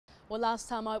Well, last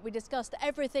time out we discussed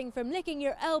everything from licking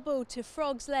your elbow to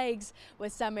frog's legs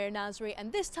with Samir Nasri,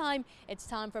 and this time it's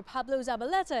time for Pablo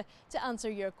Zabaleta to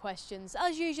answer your questions.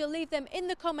 As usual, leave them in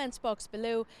the comments box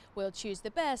below. We'll choose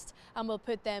the best and we'll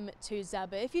put them to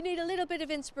Zaba. If you need a little bit of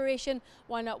inspiration,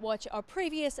 why not watch our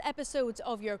previous episodes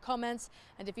of your comments?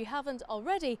 And if you haven't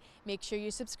already, make sure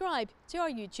you subscribe to our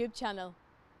YouTube channel.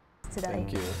 Today.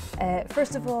 Thank you.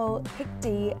 First of all, Pick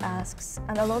D asks,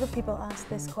 and a lot of people ask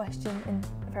this question in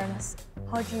fairness,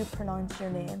 how do you pronounce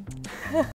your name?